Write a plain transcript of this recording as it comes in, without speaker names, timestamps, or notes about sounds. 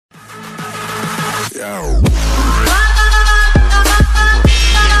go.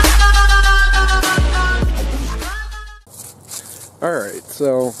 Alright,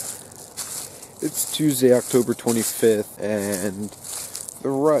 so it's Tuesday, October 25th, and the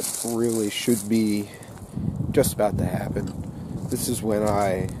rut really should be just about to happen. This is when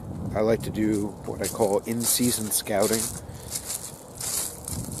I like to do what I call in-season scouting.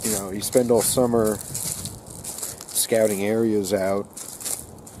 You know, you spend all summer scouting areas out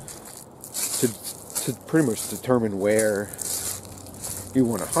to pretty much determine where you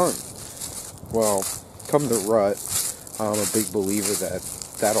want to hunt. Well, come the rut, I'm a big believer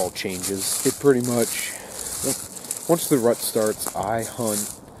that all changes. It pretty much, once the rut starts, I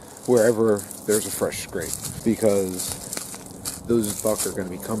hunt wherever there's a fresh scrape, because those buck are going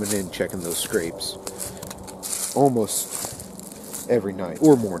to be coming in checking those scrapes almost every night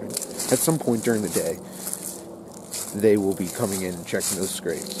or morning. At some point during the day, they will be coming in and checking those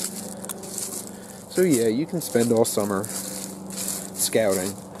scrapes. So yeah, you can spend all summer scouting,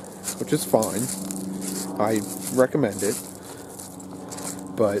 which is fine. I recommend it.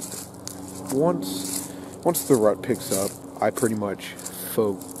 But once the rut picks up, I pretty much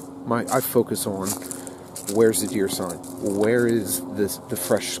focus on where's the deer sign, where is the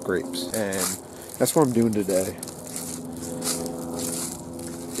fresh scrapes, and that's what I'm doing today.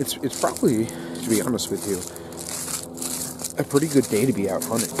 It's probably, to be honest with you, a pretty good day to be out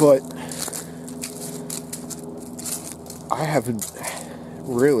hunting, but I haven't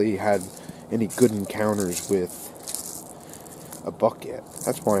really had any good encounters with a buck yet.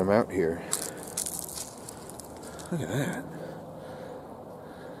 That's why I'm out here. Look at that.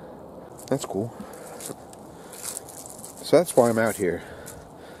 That's cool. So that's why I'm out here.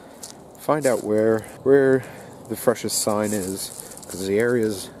 Find out where the freshest sign is, because the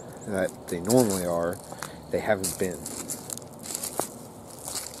areas that they normally are, they haven't been.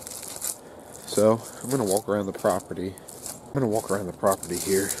 So I'm gonna walk around the property.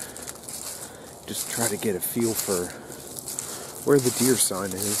 Here. Just try to get a feel for where the deer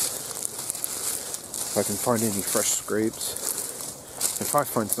sign is. If I can find any fresh scrapes. If I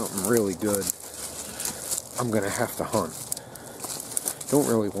find something really good, I'm gonna have to hunt. Don't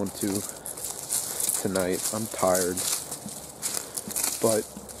really want to tonight. I'm tired. But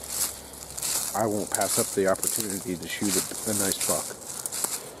I won't pass up the opportunity to shoot a nice buck.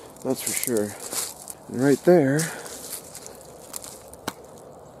 That's for sure. And right there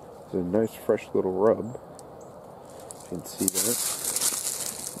is a nice fresh little rub. You can see that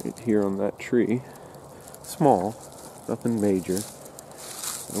right here on that tree. Small, nothing major.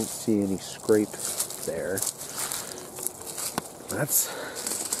 I don't see any scrape there. That's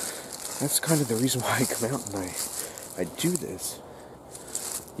kind of the reason why I come out and I do this.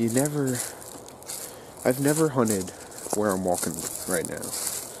 I've never hunted where I'm walking right now.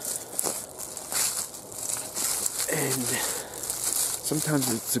 And sometimes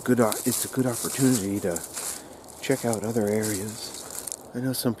it's a good opportunity to check out other areas. I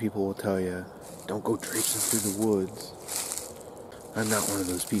know some people will tell you, don't go traipsing through the woods. I'm not one of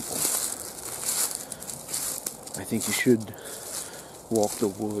those people. I think you should walk the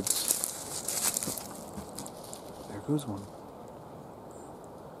woods. There goes one.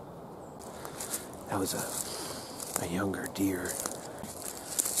 That was a younger deer.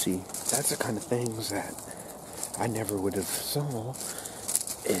 See, that's the kind of things that I never would have saw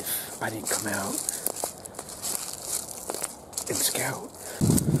if I didn't come out and scout.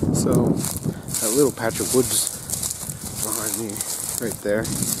 So, that little patch of woods behind me, right there,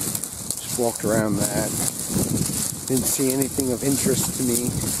 just walked around that. Didn't see anything of interest to me.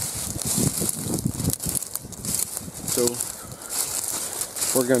 So,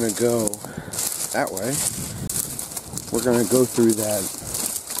 we're gonna go that way. We're gonna go through that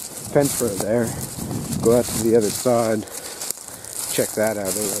fence row there, go out to the other side, check that out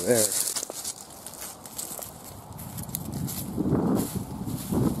over there.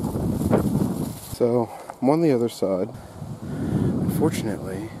 So, I'm on the other side.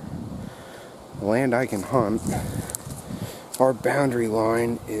 Unfortunately, the land I can hunt, our boundary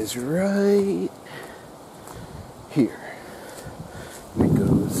line is right here. And it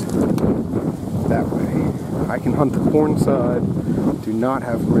goes that way. I can hunt the corn side, do not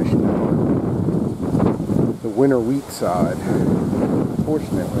have permission to hunt the winter wheat side,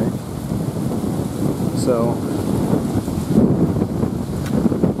 fortunately. So,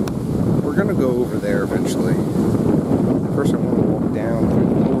 we're gonna go over there eventually. First I want to walk down through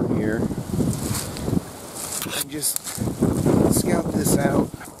the corn here and just scout this out.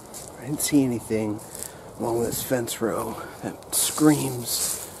 I didn't see anything along this fence row that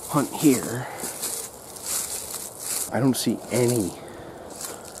screams hunt here. I don't see any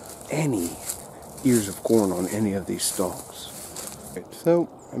ears of corn on any of these stalks. Right, so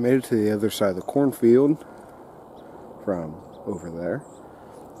I made it to the other side of the cornfield from over there.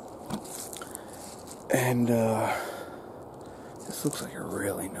 And this looks like a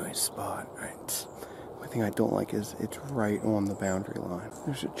really nice spot. One thing I don't like is it's right on the boundary line.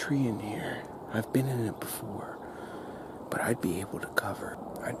 There's a tree in here. I've been in it before, but I'd be able to cover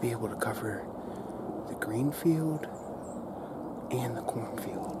the green field and the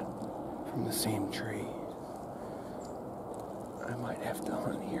cornfield from the same tree. I might have to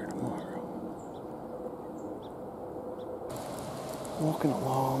hunt here tomorrow. Walking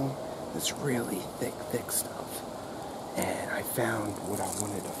along this really thick stuff, and I found what I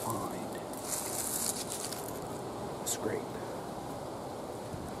wanted to find. A scrape.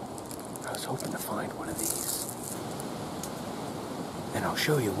 I was hoping to find one of these. And I'll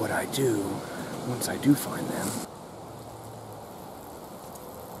show you what I do once I do find them.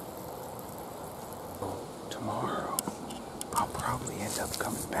 Tomorrow, I'll probably end up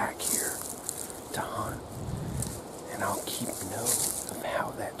coming back here to hunt. And I'll keep note of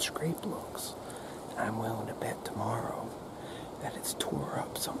how that scrape looks. And I'm willing to bet tomorrow that it's tore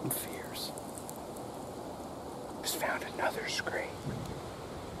up something fierce. Just found another scrape.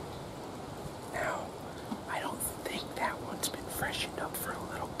 Now, I don't think that one's been freshened up for a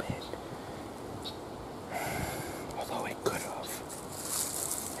little bit. Although it could have.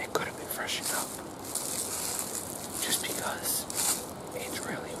 It could have been freshened up. Just because it's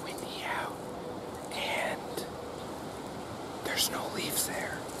really windy out and there's no leaves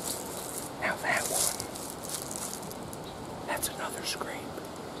there. Now that one, that's another scrape.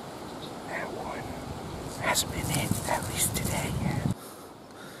 That one hasn't been hit, at least today yet.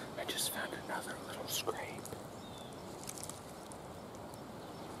 I just found another little scrape.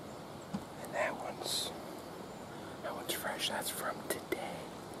 And that one's fresh. That's from today,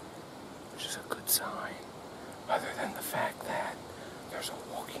 which is a good sign. Other than the fact that there's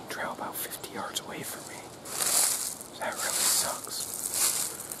a walking trail about 50 yards away from me. That really sucks.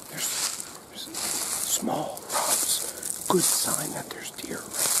 There's small rubs. Good sign that there's deer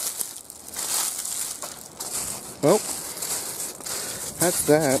around. Well, that's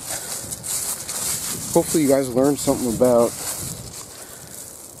that. Hopefully you guys learned something about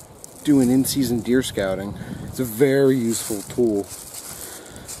doing in-season deer scouting. It's a very useful tool.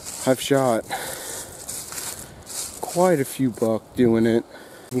 I've shot quite a few buck doing it.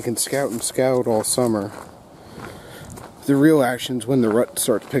 You can scout and scout all summer. The real action's when the rut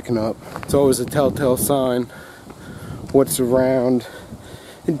starts picking up. It's always a telltale sign what's around.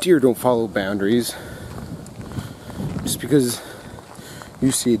 And deer don't follow boundaries. Just because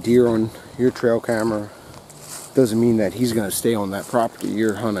you see a deer on your trail camera doesn't mean that he's going to stay on that property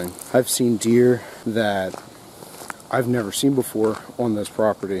you're hunting. I've seen deer that I've never seen before on this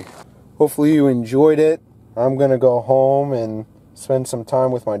property. Hopefully you enjoyed it. I'm going to go home and spend some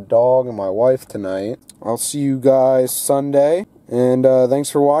time with my dog and my wife tonight. I'll see you guys Sunday. And thanks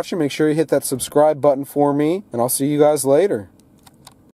for watching. Make sure you hit that subscribe button for me. And I'll see you guys later.